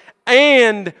mountain,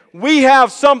 and we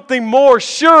have something more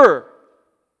sure.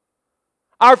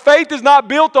 Our faith is not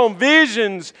built on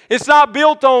visions. It's not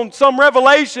built on some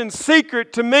revelation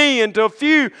secret to me and to a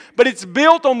few, but it's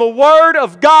built on the Word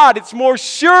of God. It's more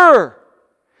sure.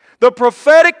 The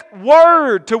prophetic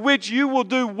word to which you will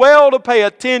do well to pay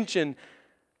attention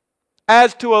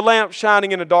as to a lamp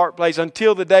shining in a dark place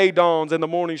until the day dawns and the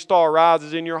morning star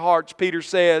rises in your hearts. Peter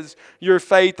says your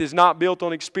faith is not built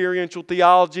on experiential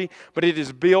theology, but it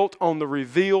is built on the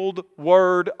revealed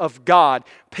Word of God.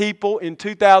 People, in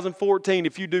 2014,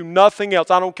 if you do nothing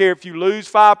else, I don't care if you lose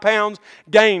 5 pounds,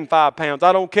 gain 5 pounds.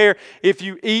 I don't care if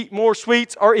you eat more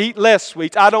sweets or eat less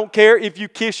sweets. I don't care if you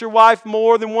kiss your wife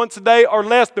more than once a day or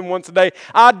less than once a day.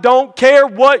 I don't care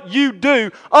what you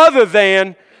do other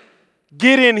than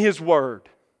get in His Word.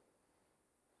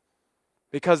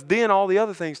 Because then all the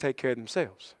other things take care of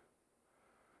themselves.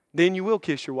 Then you will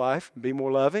kiss your wife and be more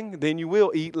loving. Then you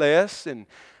will eat less and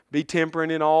be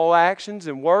temperate in all actions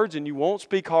and words, and you won't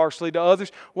speak harshly to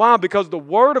others. Why? Because the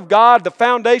Word of God, the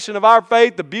foundation of our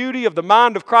faith, the beauty of the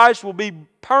mind of Christ will be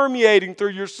permeating through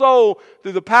your soul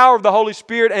through the power of the Holy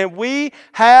Spirit, and we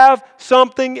have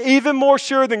something even more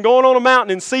sure than going on a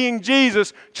mountain and seeing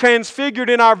Jesus transfigured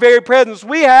in our very presence.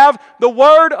 We have the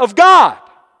Word of God.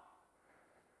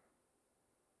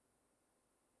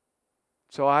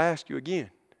 So I ask you again,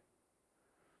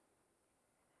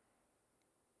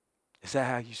 is that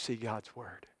how you see God's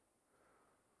Word?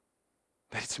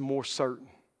 That it's more certain,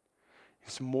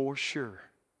 it's more sure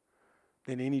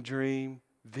than any dream,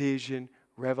 vision,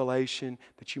 revelation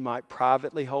that you might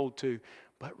privately hold to,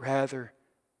 but rather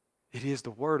it is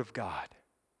the Word of God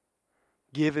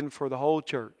given for the whole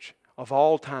church of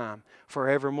all time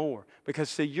forevermore.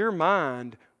 Because see, your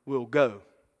mind will go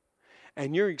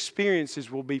and your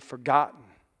experiences will be forgotten,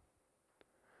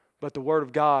 but the Word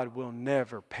of God will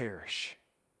never perish.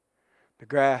 The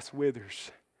grass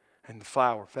withers and the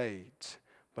flower fades,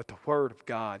 but the Word of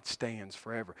God stands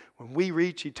forever. When we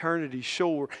reach eternity's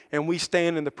shore and we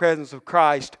stand in the presence of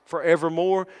Christ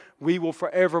forevermore, we will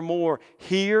forevermore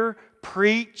hear,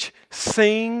 preach,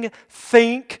 sing,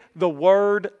 think the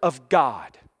Word of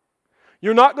God.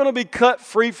 You're not going to be cut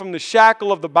free from the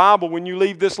shackle of the Bible when you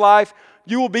leave this life.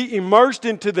 You will be immersed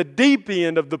into the deep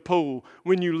end of the pool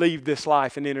when you leave this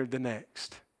life and enter the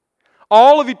next.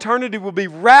 All of eternity will be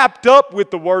wrapped up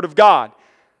with the Word of God.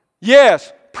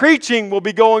 Yes, preaching will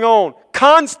be going on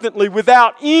constantly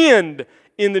without end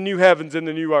in the new heavens and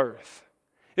the new earth.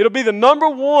 It'll be the number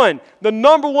one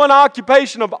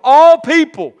occupation of all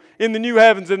people in the new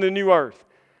heavens and the new earth.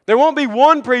 There won't be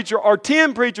one preacher or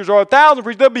 10 preachers or 1,000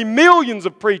 preachers. There'll be millions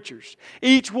of preachers,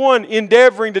 each one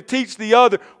endeavoring to teach the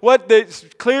other what is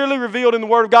clearly revealed in the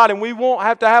Word of God. And we won't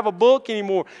have to have a book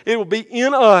anymore. It will be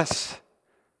in us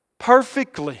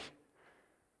perfectly.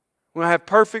 We'll have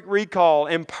perfect recall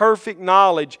and perfect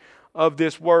knowledge of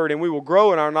this Word, and we will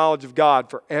grow in our knowledge of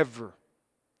God forever.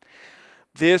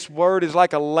 This Word is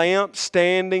like a lamp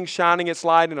standing, shining its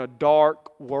light in a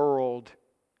dark world,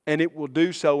 and it will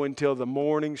do so until the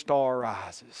morning star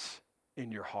rises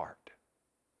in your heart.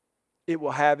 It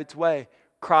will have its way.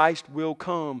 Christ will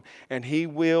come, and He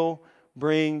will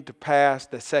bring to pass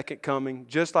the second coming,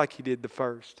 just like He did the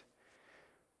first.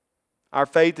 Our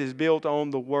faith is built on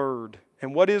the Word.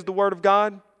 And what is the Word of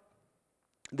God?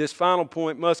 This final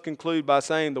point must conclude by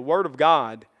saying the Word of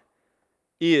God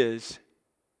is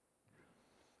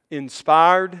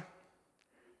inspired,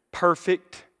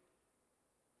 perfect,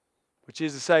 which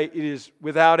is to say it is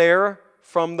without error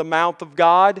from the mouth of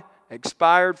God,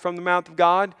 expired from the mouth of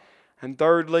God. And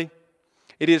thirdly,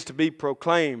 it is to be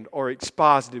proclaimed or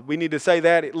exposited. We need to say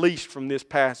that at least from this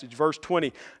passage. Verse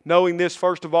 20, knowing this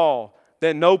first of all,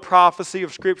 that no prophecy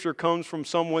of Scripture comes from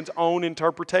someone's own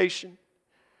interpretation.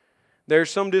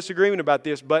 There's some disagreement about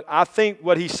this, but I think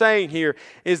what he's saying here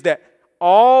is that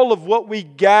all of what we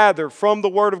gather from the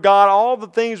Word of God, all the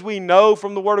things we know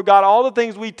from the Word of God, all the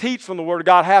things we teach from the Word of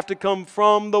God have to come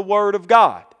from the Word of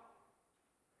God.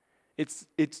 It's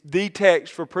the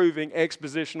text for proving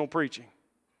expositional preaching.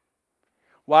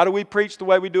 Why do we preach the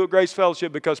way we do at Grace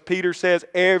Fellowship? Because Peter says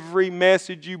every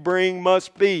message you bring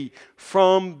must be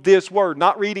from this Word.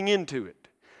 Not reading into it,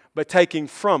 but taking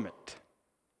from it.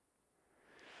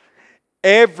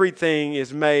 Everything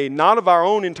is made not of our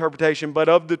own interpretation, but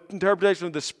of the interpretation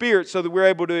of the Spirit, so that we're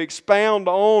able to expound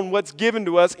on what's given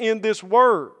to us in this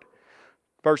Word.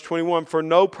 Verse 21, for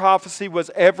no prophecy was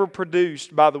ever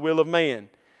produced by the will of man.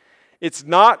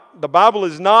 The Bible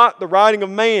is not the writing of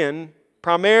man.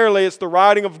 Primarily, it's the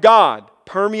writing of God,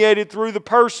 permeated through the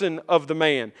person of the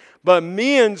man. But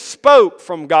men spoke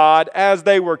from God as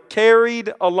they were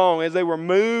carried along, as they were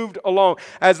moved along,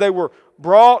 as they were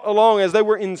brought along, as they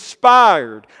were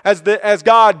inspired. As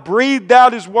God breathed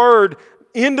out His Word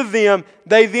into them,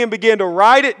 they then began to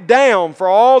write it down for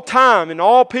all time and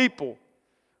all people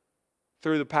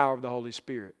through the power of the Holy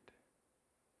Spirit.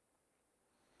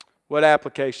 What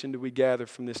application do we gather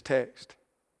from this text?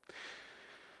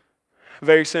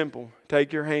 Very simple.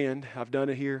 Take your hand. I've done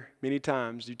it here many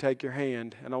times. You take your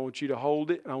hand, and I want you to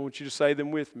hold it, and I want you to say them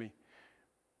with me.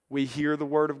 We hear the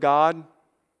Word of God.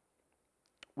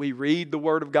 We read the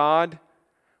Word of God.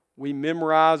 We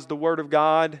memorize the Word of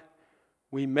God.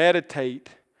 We meditate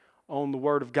on the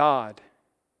Word of God.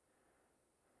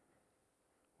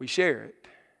 We share it.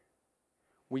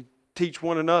 We teach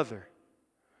one another.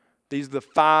 These are the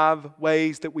 5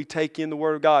 ways that we take in the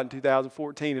Word of God in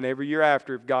 2014 and every year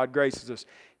after, if God graces us.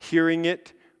 Hearing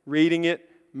it, reading it,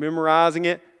 memorizing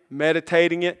it,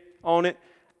 meditating on it,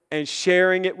 and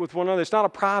sharing it with one another. It's not a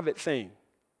private thing.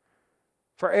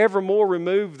 Forevermore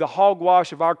remove the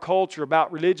hogwash of our culture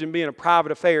about religion being a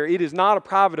private affair. It is not a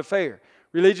private affair.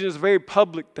 Religion is a very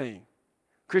public thing.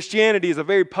 Christianity is a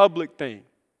very public thing.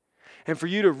 And for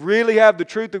you to really have the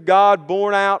truth of God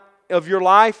born out of your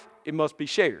life, it must be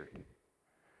shared.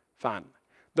 Finally,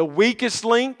 the weakest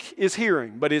link is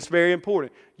hearing, but it's very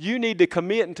important. You need to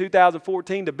commit in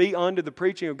 2014 to be under the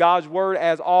preaching of God's Word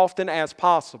as often as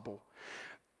possible.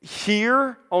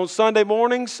 Here on Sunday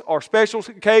mornings or special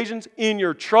occasions, in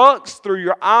your trucks, through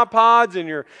your iPods and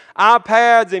your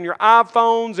iPads and your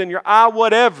iPhones and your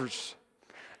iWhatevers.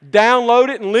 Download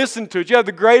it and listen to it. You have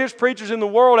the greatest preachers in the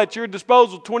world at your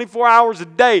disposal 24 hours a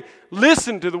day.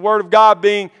 Listen to the Word of God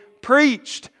being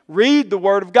preached. Read the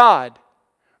Word of God.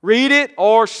 Read it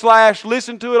or /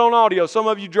 listen to it on audio. Some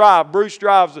of you drive. Bruce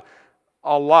drives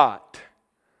a lot.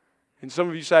 And some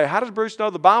of you say, how does Bruce know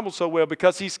the Bible so well?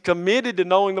 Because he's committed to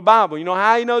knowing the Bible. You know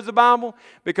how he knows the Bible?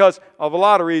 Because of a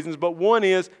lot of reasons. But one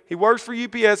is, he works for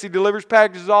UPS, he delivers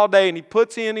packages all day, and he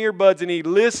puts in earbuds and he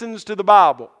listens to the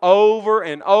Bible over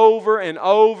and over and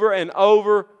over and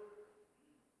over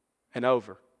and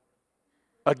over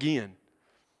again.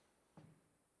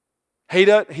 He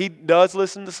does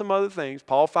listen to some other things.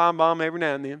 Paul Feinbaum every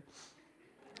now and then.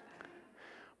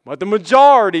 But the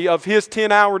majority of his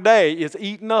 10-hour day is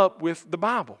eaten up with the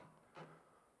Bible.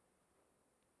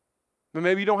 But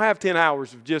maybe you don't have 10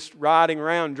 hours of just riding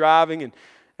around, driving,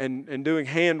 and doing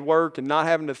handwork and not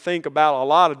having to think about a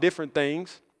lot of different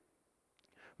things.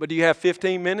 But do you have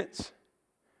 15 minutes?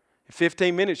 In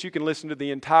 15 minutes, you can listen to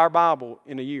the entire Bible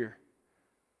in a year.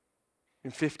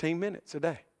 In 15 minutes a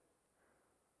day.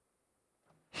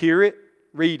 Hear it,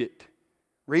 read it.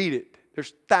 Read it.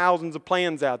 There's thousands of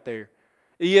plans out there.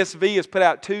 ESV has put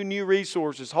out 2 new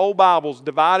resources, whole Bibles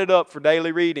divided up for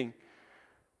daily reading.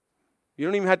 You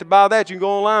don't even have to buy that. You can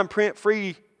go online, print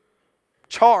free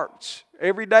charts.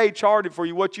 Every day charted for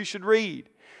you what you should read.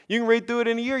 You can read through it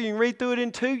in a year. You can read through it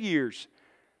in 2 years.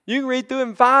 You can read through it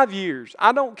in 5 years.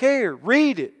 I don't care.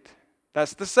 Read it.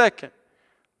 That's the second.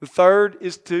 The third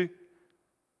is to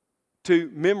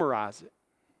memorize it.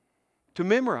 To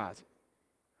memorize it.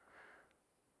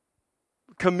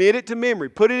 Commit it to memory.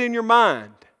 Put it in your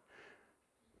mind.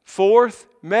 Fourth,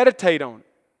 meditate on it.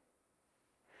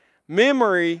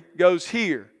 Memory goes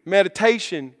here.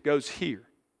 Meditation goes here.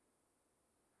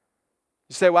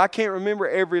 You say, well, I can't remember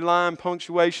every line,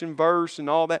 punctuation, verse, and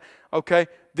all that. Okay,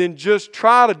 then just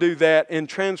try to do that and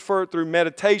transfer it through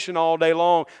meditation all day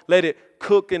long. Let it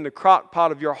cook in the crock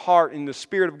pot of your heart, and the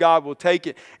Spirit of God will take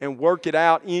it and work it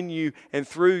out in you and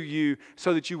through you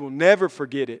so that you will never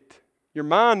forget it. Your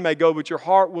mind may go, but your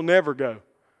heart will never go.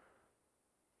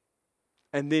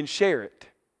 And then share it.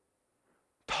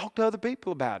 Talk to other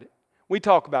people about it. We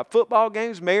talk about football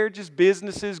games, marriages,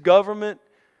 businesses, government.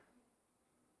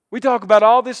 We talk about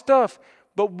all this stuff.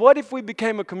 But what if we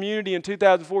became a community in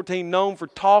 2014 known for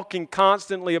talking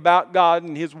constantly about God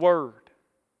and His Word?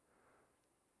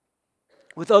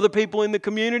 With other people in the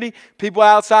community, people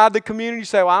outside the community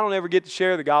say, well, I don't ever get to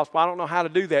share the gospel. I don't know how to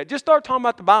do that. Just start talking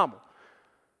about the Bible.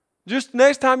 Just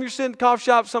next time you're sitting in the coffee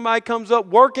shop, somebody comes up,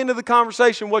 work into the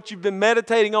conversation what you've been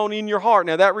meditating on in your heart.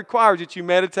 Now that requires that you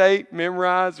meditate,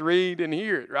 memorize, read, and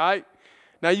hear it, right?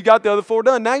 Now you got the other 4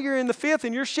 done. Now you're in the 5th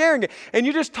and you're sharing it. And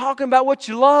you're just talking about what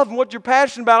you love and what you're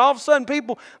passionate about. All of a sudden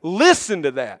people listen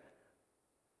to that.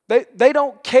 They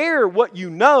don't care what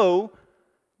you know.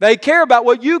 They care about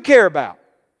what you care about.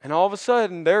 And all of a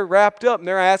sudden they're wrapped up and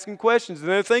they're asking questions and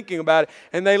they're thinking about it.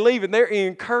 And they leave and they're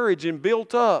encouraged and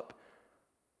built up.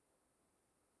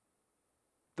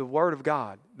 The Word of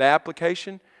God. The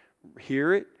application,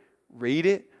 hear it, read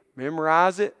it,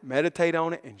 memorize it, meditate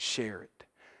on it, and share it.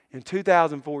 In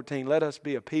 2014, let us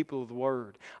be a people of the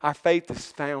Word. Our faith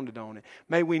is founded on it.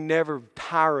 May we never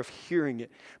tire of hearing it.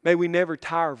 May we never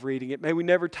tire of reading it. May we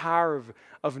never tire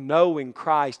of knowing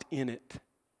Christ in it.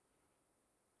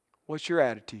 What's your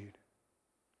attitude?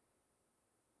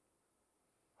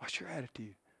 What's your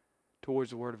attitude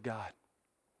towards the Word of God?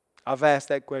 I've asked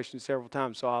that question several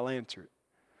times, so I'll answer it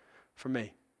for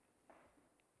me.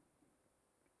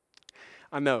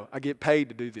 I know, I get paid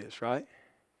to do this, right?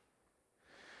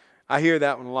 I hear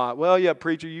that one a lot. Well, yeah,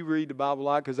 preacher, you read the Bible a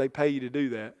lot because they pay you to do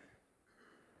that.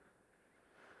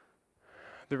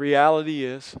 The reality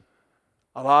is,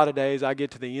 a lot of days I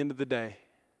get to the end of the day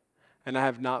and I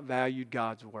have not valued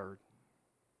God's Word.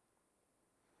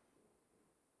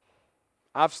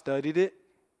 I've studied it,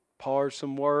 parsed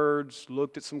some words,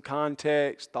 looked at some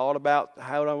context, thought about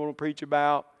how I want to preach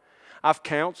about. I've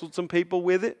counseled some people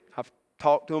with it. I've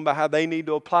talked to them about how they need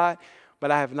to apply it. But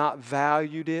I have not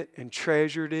valued it and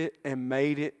treasured it and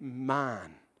made it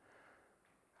mine.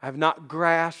 I have not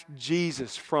grasped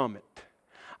Jesus from it.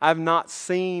 I have not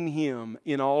seen Him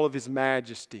in all of His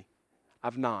majesty.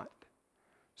 I've not.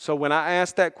 So when I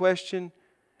ask that question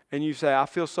and you say, I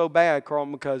feel so bad,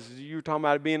 Carlton, because you were talking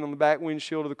about it being on the back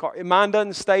windshield of the car. Mine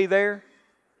doesn't stay there,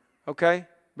 okay,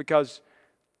 because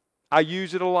I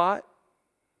use it a lot.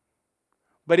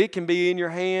 But it can be in your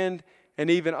hand and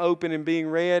even open and being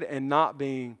read and not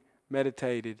being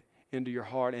meditated into your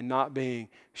heart and not being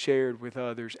shared with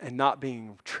others and not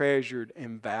being treasured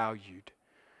and valued.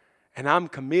 And I'm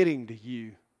committing to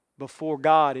you before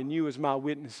God and you as my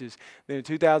witnesses that in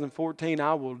 2014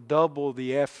 I will double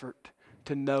the effort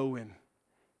to know Him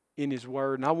in His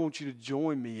Word. And I want you to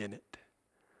join me in it.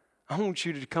 I want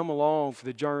you to come along for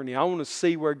the journey. I want to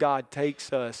see where God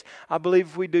takes us. I believe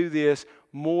if we do this,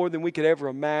 more than we could ever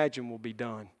imagine will be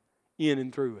done in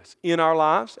and through us. In our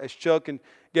lives, as Chuck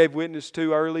gave witness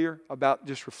to earlier about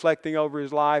just reflecting over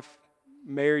his life,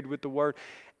 married with the Word,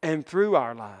 and through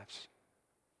our lives.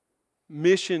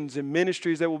 Missions and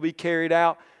ministries that will be carried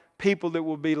out, people that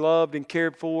will be loved and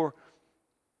cared for,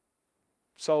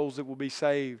 souls that will be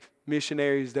saved,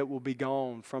 missionaries that will be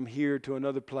gone from here to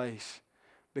another place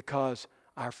because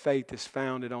our faith is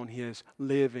founded on His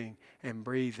living and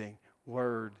breathing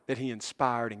Word that He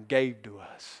inspired and gave to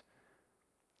us.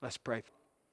 Let's pray.